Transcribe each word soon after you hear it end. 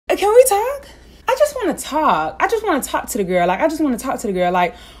Can we talk? I just want to talk. I just want to talk to the girl. Like, I just want to talk to the girl.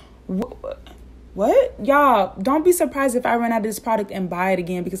 Like, what? Y'all, don't be surprised if I run out of this product and buy it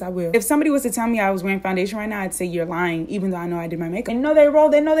again, because I will. If somebody was to tell me I was wearing foundation right now, I'd say you're lying, even though I know I did my makeup. They know their role.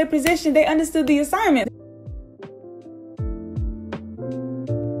 They know their position. They understood the assignment.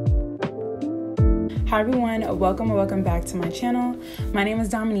 Hi everyone, welcome back to my channel. My name is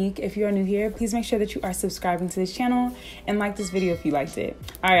Dominique. If you are new here, please make sure that you are subscribing to this channel and like this video if you liked it.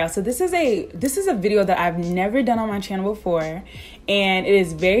 All right, y'all, so this is a video that I've never done on my channel before, and it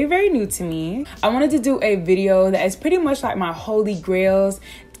is very new to me. I wanted to do a video that is pretty much like my holy grails,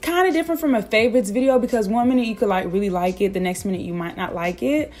 kind of different from a favorites video, because one minute you could really like it, the next minute you might not like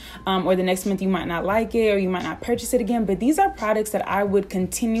it, or the next month you might not like it, or you might not purchase it again. But these are products that I would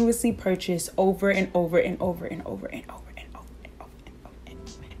continuously purchase over and over again.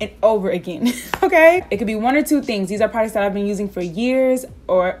 Okay, it could be one or two things. These are products that I've been using for years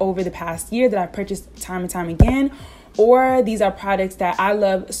or over the past year that I've purchased time and time again. Or these are products that I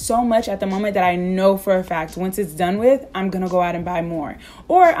love so much at the moment that I know for a fact once it's done with, I'm gonna go out and buy more.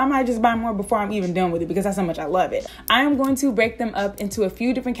 Or I might just buy more before I'm even done with it, because that's how much I love it. I am going to break them up into a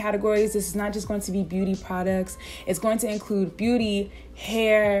few different categories. This is not just going to be beauty products. It's going to include beauty,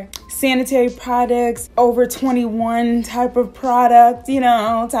 hair, sanitary products, over 21 type of product,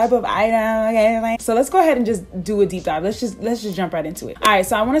 type of item. Okay, so let's go ahead and just do a deep dive. Let's just jump right into it. All right,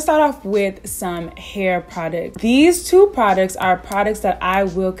 so I want to start off with some hair products. These two products are products that I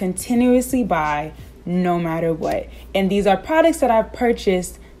will continuously buy no matter what. And these are products that I've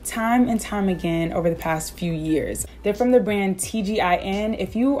purchased time and time again over the past few years. They're from the brand TGIN.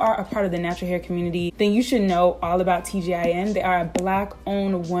 If you are a part of the natural hair community, then you should know all about TGIN. They are a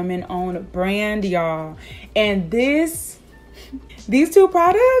Black-owned, woman-owned brand, y'all. And these two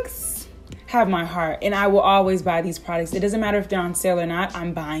products have my heart, and I will always buy these products. It doesn't matter if they're on sale or not,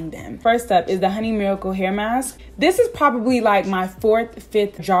 I'm buying them. First up is the Honey Miracle Hair Mask. This is probably like my fourth,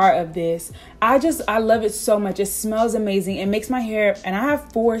 fifth jar of this. I love it so much. It smells amazing. It makes my hair, and I have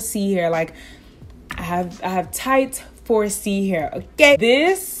 4C hair. Like I have tight 4C hair, okay?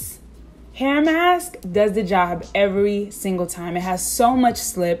 This hair mask does the job every single time. It has so much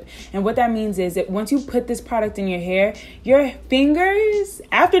slip, and what that means is that once you put this product in your hair, your fingers,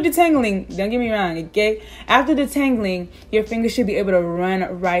 after detangling, don't get me wrong, okay? After detangling, your fingers should be able to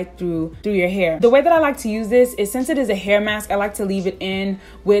run right through your hair. The way that I like to use this is, since it is a hair mask, I like to leave it in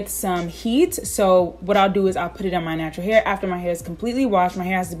with some heat. So what I'll do is I'll put it on my natural hair after my hair is completely washed. My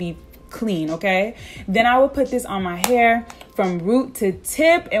hair has to be clean, okay? Then I will put this on my hair from root to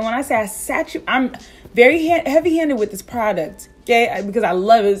tip. And when I say I saturate, I'm very heavy-handed with this product, okay? Because I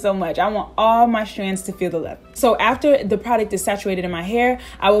love it so much. I want all my strands to feel the love. So after the product is saturated in my hair,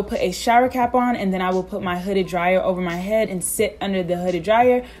 I will put a shower cap on, and then I will put my hooded dryer over my head and sit under the hooded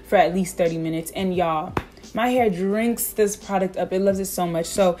dryer for at least 30 minutes. And y'all, my hair drinks this product up. It loves it so much.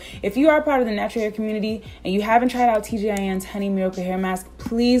 So if you are part of the natural hair community and you haven't tried out TGIN's Honey Miracle Hair Mask,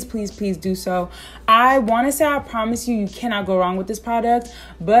 please do so. I want to say, I promise you cannot go wrong with this product,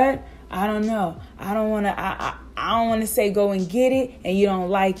 but I don't know. I don't want to say go and get it and you don't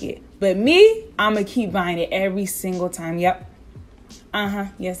like it. But me, I'm going to keep buying it every single time. Yep.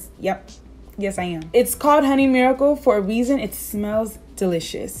 Yes, I am. It's called Honey Miracle for a reason. It smells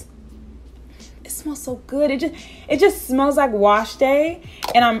delicious. It smells so good. It just smells like wash day,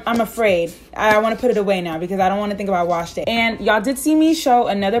 and I'm afraid. I want to put it away now because I don't want to think about wash day. And y'all did see me show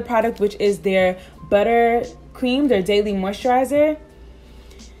another product, which is their buttercream, their daily moisturizer.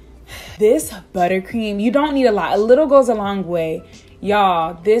 This buttercream, you don't need a lot. A little goes a long way.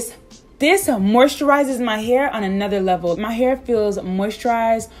 Y'all, this moisturizes my hair on another level. My hair feels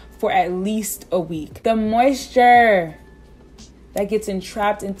moisturized for at least a week. The moisture that gets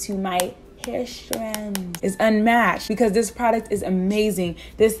entrapped into my hair strands is unmatched, because this product is amazing.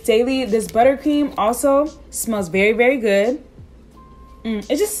 This buttercream also smells very good.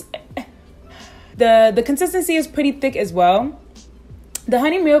 It just, the consistency is pretty thick as well. The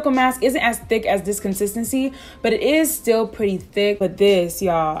Honey Miracle Mask isn't as thick as this consistency, but it is still pretty thick. But this,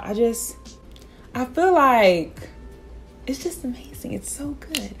 y'all, I feel like it's just amazing. It's so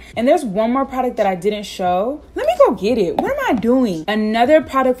good. And there's one more product that I didn't show. Let me go get it. What am I doing? Another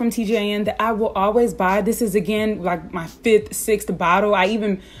product from TGIN that I will always buy. This is, again, like my 5th, 6th bottle. I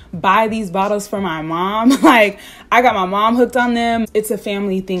even buy these bottles for my mom. Like, I got my mom hooked on them. It's a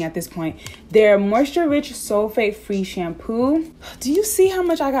family thing at this point. They're moisture-rich, sulfate-free shampoo. Do you see how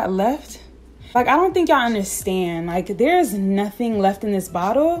much I got left? Like, I don't think y'all understand. Like, there's nothing left in this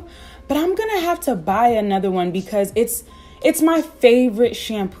bottle, but I'm gonna have to buy another one because it's It's my favorite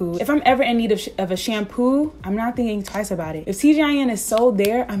shampoo. If I'm ever in need of a shampoo, I'm not thinking twice about it. If TGIN is sold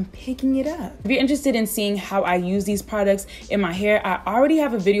there, I'm picking it up. If you're interested in seeing how I use these products in my hair, I already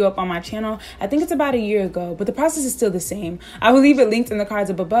have a video up on my channel. I think it's about a year ago, but the process is still the same. I will leave it linked in the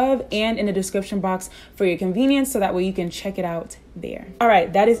cards up above and in the description box for your convenience, so that way you can check it out there. All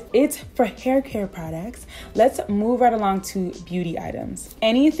right, that is it for hair care products. Let's move right along to beauty items.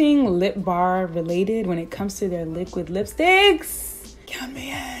 Anything lip bar related when it comes to their liquid lipsticks, count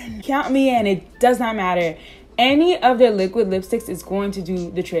me in. Count me in. It does not matter. Any of their liquid lipsticks is going to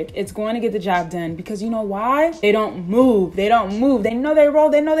do the trick. It's going to get the job done, because you know why? They don't move. They don't move. They know their role.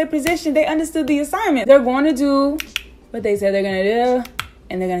 They know their position. They understood the assignment. They're going to do what they said they're going to do,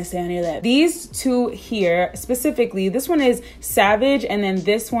 and they're gonna stay on your lip. These two here, specifically, this one is Savage, and then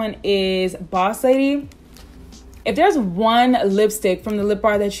this one is Boss Lady. If there's one lipstick from the lip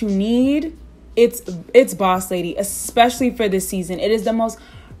bar that you need, it's Boss Lady, especially for this season. It is the most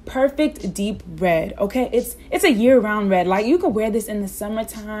perfect deep red, okay? It's a year-round red. Like, you could wear this in the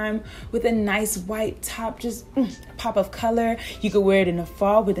summertime with a nice white top, just a pop of color. You could wear it in the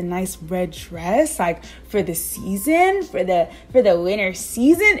fall with a nice red dress, like for the season, for the winter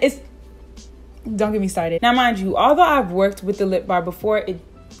season. Don't get me started. Now, mind you, although I've worked with the lip bar before,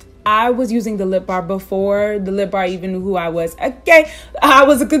 I was using the lip bar before the lip bar even knew who I was, okay? I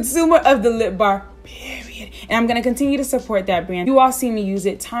was a consumer of the lip bar, period. And I'm gonna continue to support that brand. You all see me use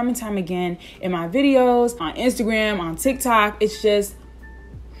it time and time again in my videos, on Instagram, on TikTok. It's just,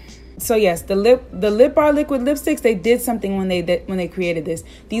 so yes, the lip bar liquid lipsticks, they did something when they created this.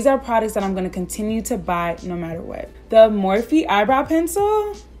 These are products that I'm gonna continue to buy no matter what. The Morphe eyebrow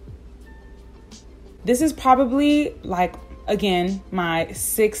pencil, this is probably, like, again, my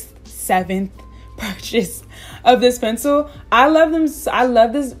 6th, 7th purchase of this pencil. I love them. I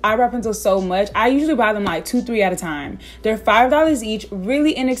love this eyebrow pencil so much. I usually buy them like 2-3 at a time. They're $5 each,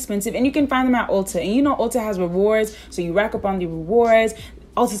 really inexpensive, and you can find them at Ulta. And you know Ulta has rewards, so you rack up on the rewards.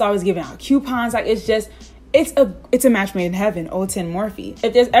 Ulta's always giving out coupons. Like, it's a match made in heaven, Ulta and Morphe.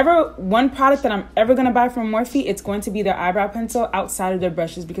 If there's ever one product that I'm ever gonna buy from Morphe, it's going to be their eyebrow pencil outside of their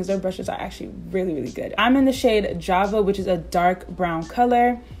brushes, because their brushes are actually really, really good. I'm in the shade Java, which is a dark brown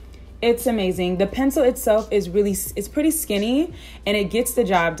color. It's amazing. The pencil itself is it's pretty skinny, and it gets the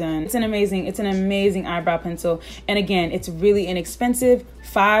job done. It's an amazing eyebrow pencil. And again, it's really inexpensive,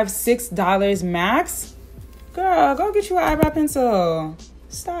 $5-6 max. Girl, go get you an eyebrow pencil.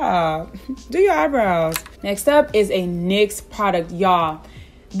 Stop. Do your eyebrows. Next up is a NYX product, y'all.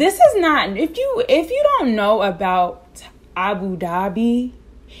 This is not, if you don't know about Abu Dhabi,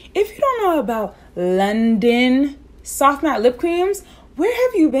 if you don't know about London soft matte lip creams, where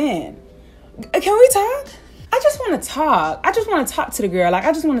have you been? Can we talk? I just want to talk. I just want to talk to the girl. Like,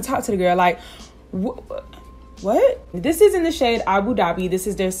 I just want to talk to the girl. Like, what? This is in the shade Abu Dhabi. This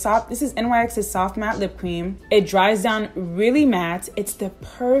is NYX's soft matte lip cream. It dries down really matte. It's the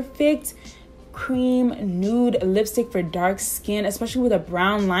perfect cream nude lipstick for dark skin, especially with a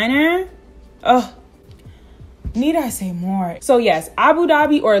brown liner. Oh, need I say more? So yes, Abu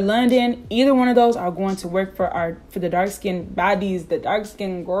Dhabi or London, either one of those are going to work for the dark skin baddies, the dark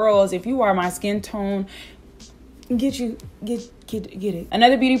skin girls. If you are my skin tone, get it.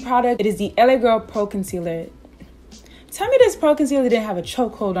 Another beauty product, it is the LA Girl Pro Concealer. Tell me this Pro Concealer didn't have a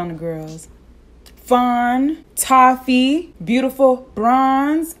chokehold on the girls. Fawn, Toffee, Beautiful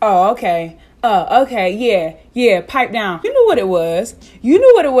Bronze. Oh, okay. Okay, yeah, pipe down. You knew what it was. You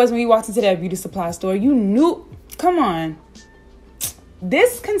knew what it was when you walked into that beauty supply store. You knew. Come on.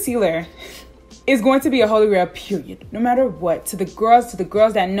 This concealer is going to be a holy grail, period. No matter what. To the girls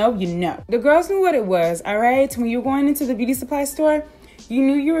that know, you know. The girls knew what it was, all right? When you're going into the beauty supply store, you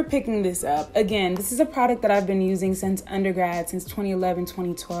knew you were picking this up. Again, this is a product that I've been using since undergrad, since 2011,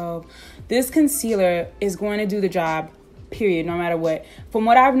 2012. This concealer is going to do the job, period, no matter what. From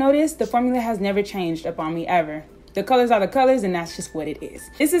what I've noticed, the formula has never changed up on me, ever. The colors are the colors, and that's just what it is.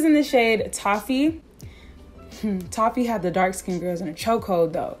 This is in the shade Toffee. Toffee had the dark skin girls in a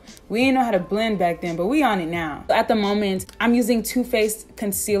chokehold though. We didn't know how to blend back then, but we on it now. At the moment, I'm using Too Faced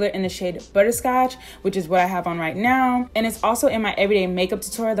concealer in the shade Butterscotch, which is what I have on right now. And it's also in my everyday makeup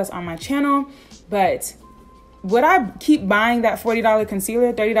tutorial that's on my channel. But would I keep buying that $40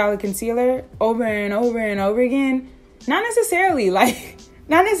 concealer, $30 concealer over and over and over again? Not necessarily,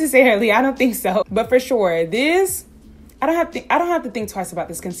 not necessarily, I don't think so. But for sure, this, I don't have to think twice about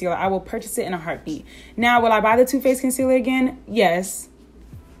this concealer. I will purchase it in a heartbeat. Now, will I buy the Too Faced concealer again? Yes.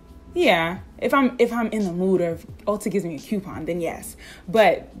 Yeah. If I'm in the mood, or if Ulta gives me a coupon, then yes.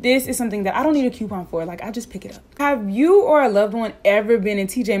 But this is something that I don't need a coupon for. Like, I just pick it up. Have you or a loved one ever been in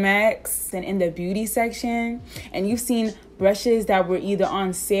TJ Maxx and in the beauty section, and you've seen brushes that were either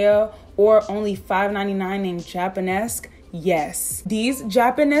on sale or only $5.99 named Japonesque? Yes. These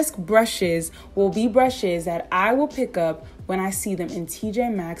Japonesque brushes will be brushes that I will pick up when I see them in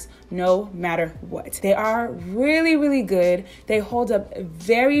TJ Maxx, no matter what. They are really, really good. They hold up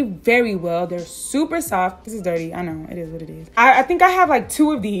very, very well. They're super soft. This is dirty. I know, it is what it is. I think I have like 2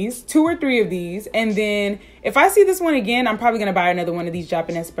 or 3 of these. And then if I see this one again, I'm probably gonna buy another one of these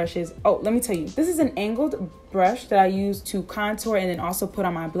Japonesque brushes. Oh, let me tell you, this is an angled brush that I use to contour and then also put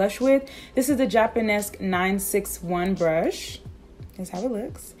on my blush with. This is the Japonesque 961 brush. That's how it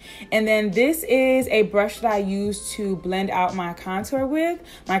looks. And then this is a brush that I use to blend out my contour with,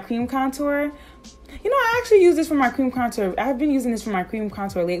 my cream contour. You know, I actually use this for my cream contour. I've been using this for my cream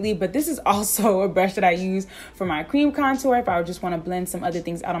contour lately, but this is also a brush that I use for my cream contour if I just want to blend some other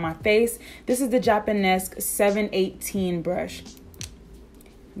things out on my face. This is the Japonesque 718 brush.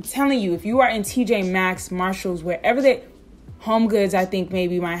 I'm telling you, if you are in TJ Maxx, Marshalls, wherever they, Home Goods, I think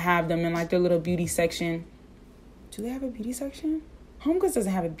maybe might have them in like their little beauty section. Do they have a beauty section? Home Goods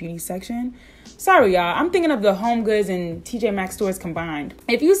doesn't have a beauty section. Sorry, y'all. I'm thinking of the Home Goods and TJ Maxx stores combined.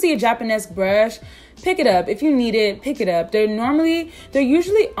 If you see a Japonesque brush, pick it up. If you need it, pick it up. They're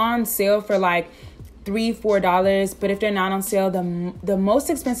usually on sale for like $3-4, but if they're not on sale, the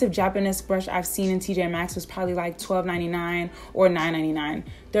most expensive Japonesque brush I've seen in TJ Maxx was probably like $12.99 or $9.99.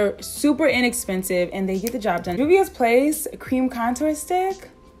 They're super inexpensive and they get the job done. Juvia's Place cream contour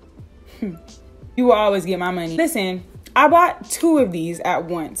stick. You will always get my money. Listen, I bought 2 of these at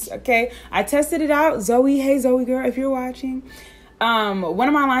once, okay? I tested it out. Zoe, hey Zoe girl, if you're watching. One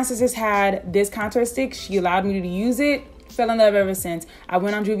of my line sisters had this contour stick. She allowed me to use it. Fell in love ever since. I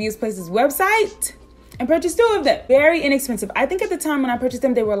went on Juvia's Place's website and purchased 2 of them. Very inexpensive. I think at the time when I purchased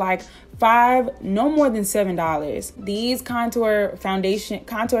them, they were like $5, no more than $7. These contour /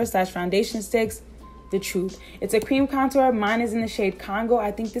 foundation sticks, the truth. It's a cream contour. Mine is in the shade Congo.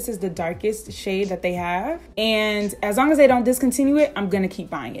 I think this is the darkest shade that they have. And as long as they don't discontinue it, I'm gonna keep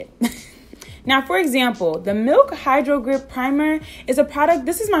buying it. Now, for example, the Milk Hydro Grip Primer is a product,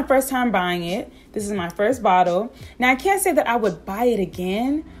 this is my first time buying it. This is my first bottle. Now, I can't say that I would buy it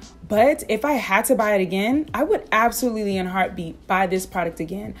again, but if I had to buy it again, I would absolutely in a heartbeat buy this product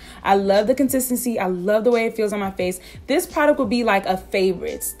again. I love the consistency. I love the way it feels on my face. This product would be like a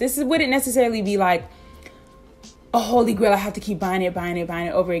favorite. This wouldn't necessarily be like a holy grail. I have to keep buying it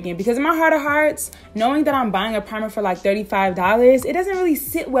over again, because in my heart of hearts, knowing that I'm buying a primer for like $35, it doesn't really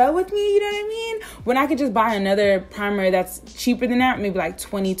sit well with me, you know what I mean? When I could just buy another primer that's cheaper than that, maybe like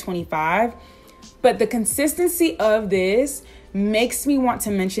 $20, $25. But the consistency of this makes me want to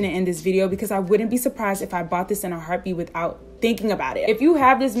mention it in this video, because I wouldn't be surprised if I bought this in a heartbeat without thinking about it. If you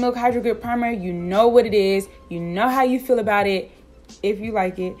have this Milk Hydro Grip Primer, you know what it is, you know how you feel about it, if you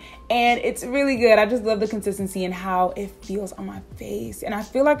like it, and it's really good. I just love the consistency and how it feels on my face, and I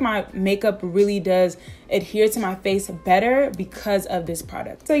feel like my makeup really does adhere to my face better because of this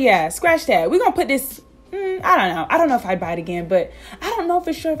product. So yeah, scratch that. We're gonna put this, I don't know if I'd buy it again, but I don't know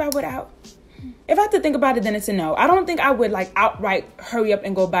for sure if I would if I have to think about it, then it's a no. I don't think I would like outright hurry up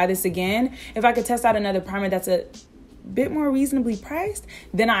and go buy this again. If I could test out another primer that's a bit more reasonably priced,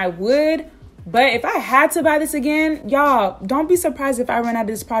 then I would. But if I had to buy this again, y'all, don't be surprised if I run out of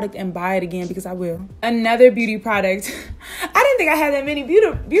this product and buy it again, because I will. Another beauty product. I didn't think I had that many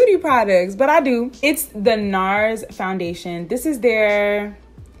beauty products, but I do. It's the NARS foundation. This is their,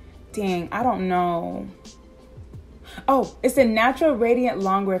 dang, I don't know. Oh, it's the Natural Radiant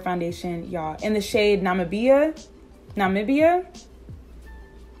Longwear Foundation, y'all, in the shade Namibia.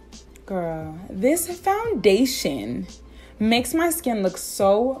 Girl, this foundation makes my skin look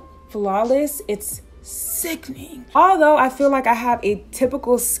so flawless. It's sickening. Although I feel like I have a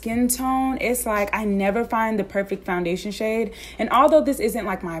typical skin tone, it's like I never find the perfect foundation shade. And although this isn't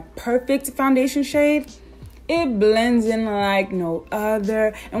like my perfect foundation shade, it blends in like no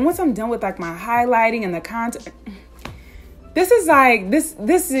other. And once I'm done with like my highlighting and the contour, this is like, this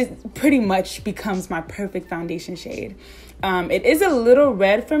is pretty much becomes my perfect foundation shade. It is a little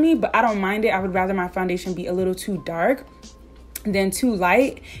red for me, but I don't mind it. I would rather my foundation be a little too dark than too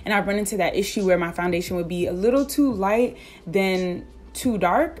light. And I've run into that issue where my foundation would be a little too light than too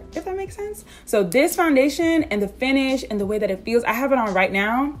dark, if that makes sense. So this foundation and the finish and the way that it feels, I have it on right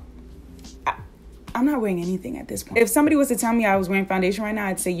now. I'm not wearing anything at this point. If somebody was to tell me I was wearing foundation right now,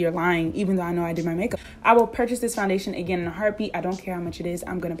 I'd say you're lying, even though I know I did my makeup. I will purchase this foundation again in a heartbeat. I don't care how much it is.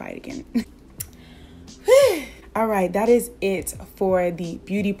 I'm gonna buy it again. All right, that is it for the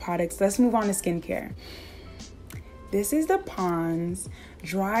beauty products. Let's move on to skincare. This is the Pond's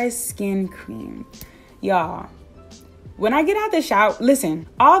Dry Skin Cream. Y'all, When I get out the shower, listen,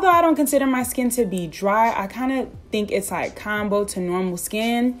 although I don't consider my skin to be dry, I kind of think it's like combo to normal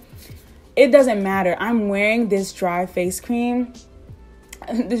skin. It doesn't matter. I'm wearing this dry face cream,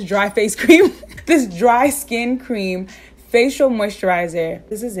 this dry skin cream facial moisturizer.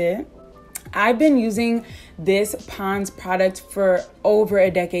 This is it. I've been using this Pond's product for over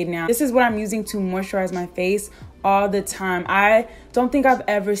a decade now. This is what I'm using to moisturize my face all the time. I don't think I've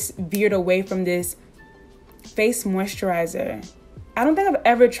ever veered away from this face moisturizer. I don't think I've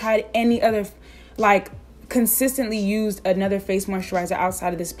ever tried any other, like, consistently used another face moisturizer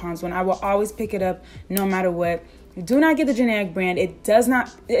outside of this Pond's one. I will always pick it up no matter what. Do not get the generic brand.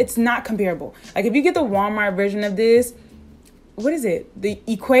 It's not comparable. Like, if you get the Walmart version of this, what is it? The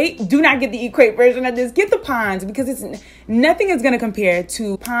Equate? Do not get the Equate version of this. Get the Pond's, because nothing is going to compare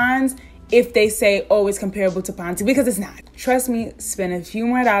to Pond's if they say, oh, it's comparable to Pond's, because it's not. Trust me, spend a few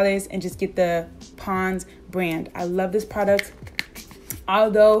more dollars and just get the Pond's brand. I love this product.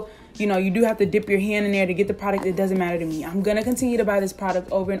 Although, you know, you do have to dip your hand in there to get the product, it doesn't matter to me. I'm going to continue to buy this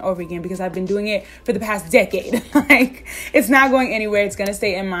product over and over again because I've been doing it for the past decade. Like, it's not going anywhere. It's going to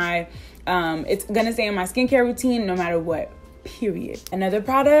stay in my skincare routine no matter what. Period. Another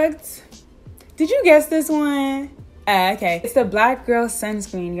product. Did you guess this one? Okay. It's the Black Girl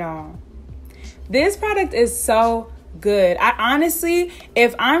sunscreen, y'all. This product is so good. I honestly,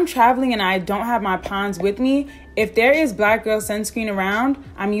 if I'm traveling and I don't have my Pond's with me, if there is Black Girl sunscreen around,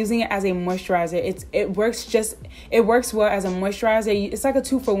 I'm using it as a moisturizer. It works well as a moisturizer. It's like a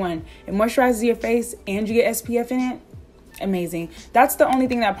 2-for-1. It moisturizes your face and you get SPF in it. Amazing. That's the only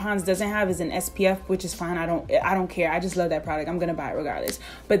thing that Pond's doesn't have is an SPF, which is fine. I don't care. I just love that product. I'm gonna buy it regardless.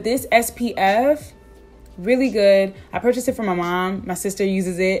 But this SPF, really good. I purchased it for my mom. My sister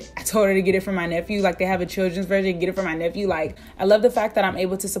uses it. I told her to get it for my nephew. Like, they have a children's version. Get it for my nephew. Like, I love the fact that I'm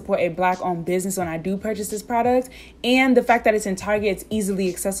able to support a Black-owned business when I do purchase this product, and the fact that it's in Target. It's easily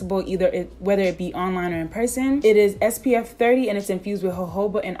accessible, whether it be online or in person. It is SPF 30 and it's infused with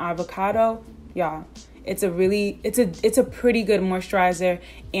jojoba and avocado. Y'all, it's a pretty good moisturizer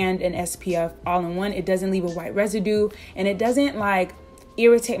and an SPF all in one. It doesn't leave a white residue, and it doesn't like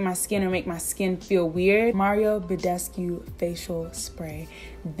irritate my skin or make my skin feel weird. Mario Badescu facial spray.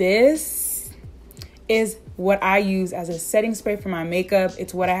 This is what I use as a setting spray for my makeup.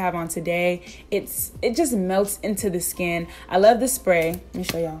 It's what I have on today. It just melts into the skin. I love the spray. Let me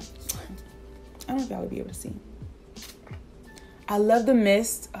show y'all. I don't know if y'all will be able to see. I love the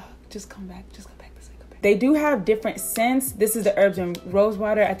mist. Oh, just come back this way. They do have different scents. This is the herbs and rose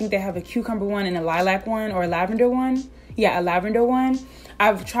water. I think they have a cucumber one and a lilac one, or a lavender one. Yeah, a lavender one.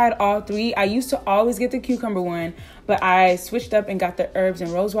 I've tried all three. I used to always get the cucumber one, but I switched up and got the herbs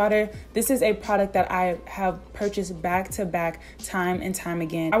and rose water. This is a product that I have purchased back to back time and time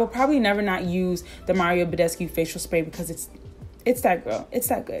again. I will probably never not use the Mario Badescu facial spray because it's that girl. It's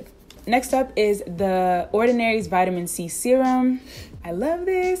that good. Next up is the Ordinary's Vitamin C Serum. I love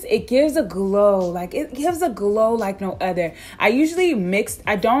this. It gives a glow. Like, it gives a glow like no other. I usually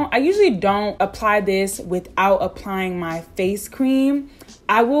don't apply this without applying my face cream.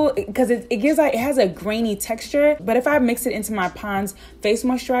 I will, because it has a grainy texture, but if I mix it into my Pond's face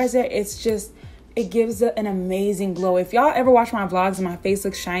moisturizer, it gives an amazing glow. If y'all ever watch my vlogs and my face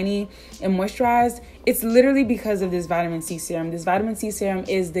looks shiny and moisturized, it's literally because of this vitamin C serum. This vitamin C serum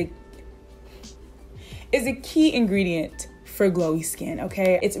is a key ingredient for glowy skin,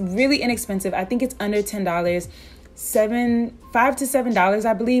 okay? It's really inexpensive. I think it's under $10, $5 to $7,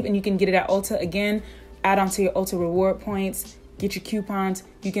 I believe, and you can get it at Ulta. Again, add on to your Ulta reward points, get your coupons.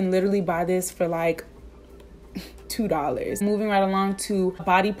 You can literally buy this for like $2. Moving right along to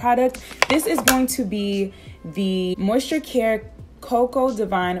body product. This is going to be the Moisture Care Cocoa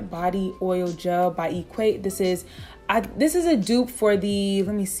Divine Body Oil Gel by Equate. This is a dupe for the,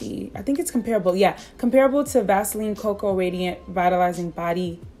 let me see, I think it's comparable. Yeah, comparable to Vaseline Cocoa Radiant Vitalizing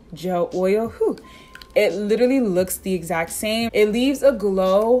Body Gel Oil. Whew. It literally looks the exact same. It leaves a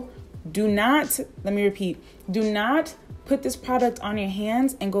glow. Let me repeat, do not put this product on your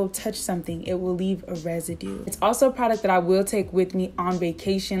hands and go touch something. It will leave a residue. It's also a product that I will take with me on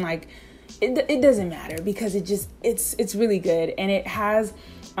vacation. Like, it doesn't matter because it's really good, and it has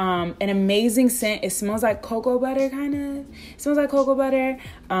an amazing scent. It smells like cocoa butter, kind of. It smells like cocoa butter,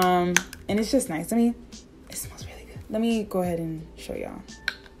 and it's just nice. It smells really good. Let me go ahead and show y'all.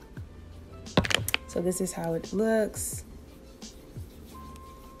 So this is how it looks.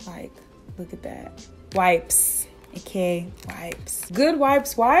 Like, look at that. Wipes, okay, wipes. Good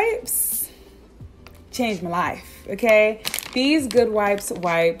wipes changed my life, okay? These Good Wipes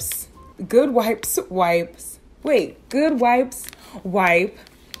wipes wipe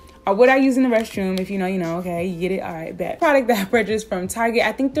what I use in the restroom. If you know, you know. Okay, you get it. All right, bet. Product that I purchased from Target.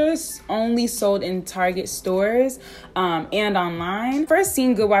 I think they're only sold in Target stores and online. First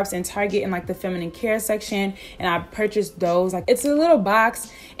seen Good Wipes in Target in like the feminine care section, and I purchased those. Like, it's a little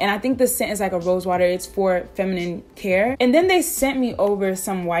box, and I think the scent is like a rose water. It's for feminine care. And then they sent me over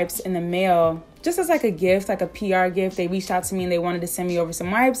some wipes in the mail, just as like a gift, like a PR gift. They reached out to me and they wanted to send me over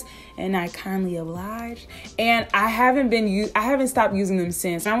some wipes, and I kindly obliged. And I haven't stopped using them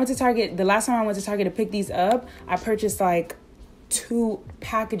since. When I went to Target, the last time I went to Target to pick these up, I purchased like 2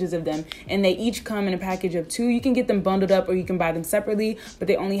 packages of them, and they each come in a package of 2. You can get them bundled up or you can buy them separately, but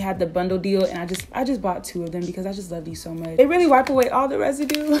they only had the bundle deal, and I just bought 2 of them because I just love these so much. They really wipe away all the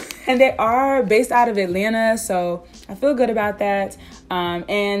residue and they are based out of Atlanta, so I feel good about that.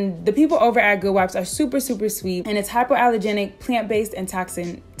 And the people over at Good Wipes are super sweet, and it's hypoallergenic, plant-based, and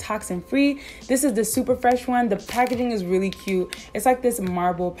toxin free. This is the super fresh one. The packaging is really cute. It's like this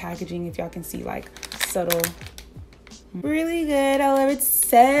marble packaging, if y'all can see, like subtle. Really good. I love it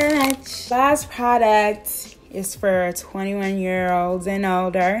so much. Last product is for 21-year-olds and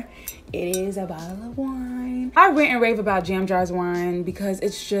older. It is a bottle of wine. I rant and rave about Jam Jar's wine because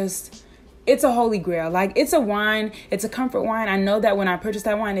it's a holy grail. Like, it's a wine, it's a comfort wine. I know that when I purchase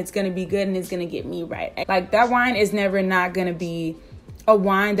that wine, it's gonna be good and it's gonna get me right. Like, that wine is never not gonna be a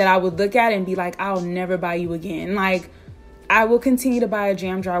wine that I would look at and be like, I'll never buy you again. Like, I will continue to buy a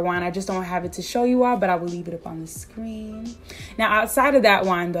Jam Jar wine. I just don't have it to show you all, but I will leave it up on the screen. Now, outside of that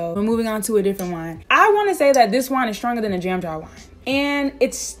wine though, we're moving on to a different wine. I want to say that this wine is stronger than a Jam Jar wine. And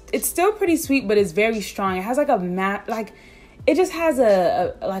it's still pretty sweet, but it's very strong. It has like it just has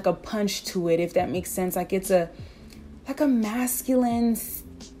a punch to it, if that makes sense. Like, it's a masculine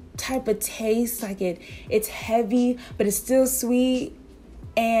type of taste. Like, it's heavy, but it's still sweet,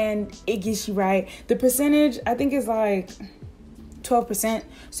 and it gets you right. The percentage, I think, is like 12%.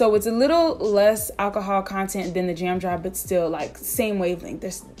 So it's a little less alcohol content than the Jam Jar, but still like same wavelength.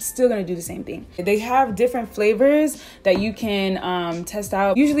 They're still gonna do the same thing. They have different flavors that you can test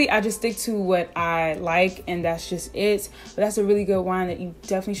out. Usually I just stick to what I like, and that's just it. But that's a really good wine that you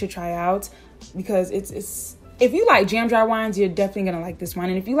definitely should try out, because it's if you like Jam Jar wines, you're definitely gonna like this wine.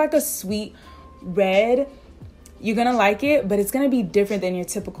 And if you like a sweet red, you're gonna like it, but it's gonna be different than your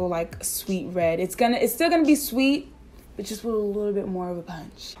typical like sweet red. It's still gonna be sweet, but just with a little bit more of a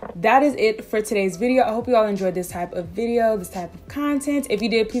punch. That is it for today's video. I hope you all enjoyed this type of video, this type of content. If you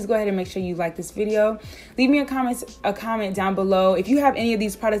did, please go ahead and make sure you like this video. Leave me a comment down below. If you have any of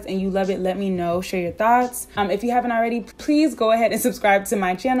these products and you love it, let me know. Share your thoughts. If you haven't already, please go ahead and subscribe to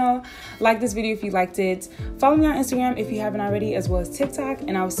my channel. Like this video if you liked it. Follow me on Instagram if you haven't already, as well as TikTok,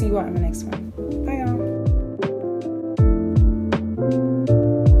 and I will see you all in the next one. Bye, y'all.